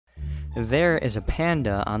There is a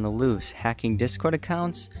panda on the loose hacking Discord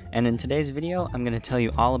accounts, and in today's video I'm going to tell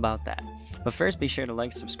you all about that. But first, be sure to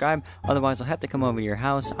like, subscribe, otherwise I'll have to come over to your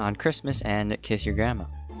house on Christmas and kiss your grandma.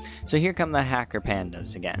 So here come the hacker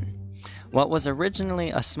pandas again. What was originally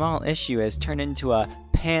a small issue has turned into a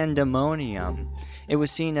pandemonium. It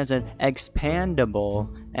was seen as an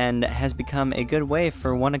expandable and has become a good way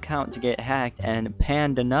for one account to get hacked and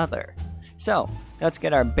panned another. So, let's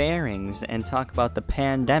get our bearings and talk about the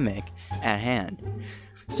pandemic at hand.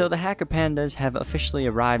 So the hacker pandas have officially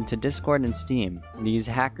arrived to Discord and Steam. These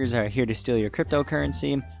hackers are here to steal your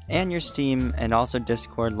cryptocurrency and your Steam and also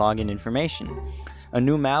Discord login information. A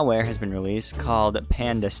new malware has been released called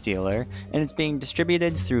Panda Stealer, and it's being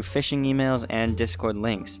distributed through phishing emails and Discord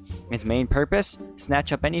links. Its main purpose?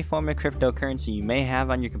 Snatch up any form of cryptocurrency you may have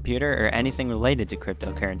on your computer or anything related to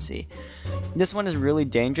cryptocurrency. This one is really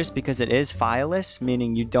dangerous because it is fileless,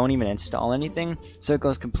 meaning you don't even install anything, so it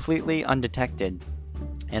goes completely undetected.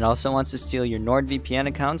 It also wants to steal your NordVPN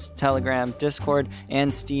accounts, Telegram, Discord,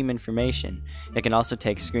 and Steam information. It can also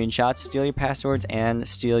take screenshots, steal your passwords, and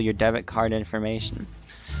steal your debit card information.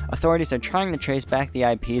 Authorities are trying to trace back the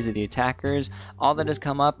IPs of the attackers. All that has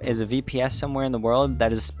come up is a VPS somewhere in the world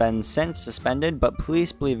that has been since suspended, but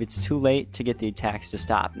police believe it's too late to get the attacks to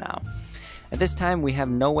stop now. At this time, we have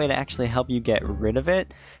no way to actually help you get rid of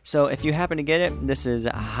it, so if you happen to get it, this is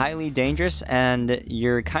highly dangerous and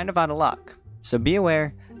you're kind of out of luck. So be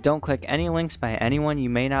aware, don't click any links by anyone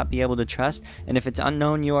you may not be able to trust, and if it's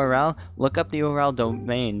unknown URL, look up the URL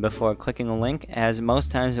domain before clicking a link, as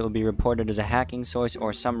most times it will be reported as a hacking source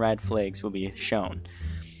or some red flags will be shown.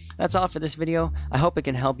 That's all for this video. I hope it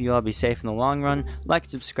can help you all be safe in the long run. Like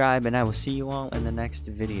and subscribe, and I will see you all in the next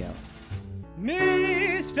video.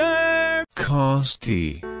 Mr.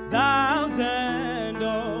 Costy. Thousand,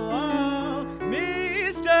 oh,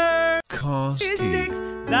 Mr. Costy.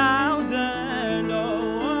 6,000,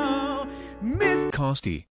 oh, Mr.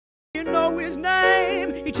 Costy. You know his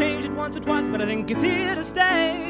name. He changed it once or twice, but I think it's here to stay.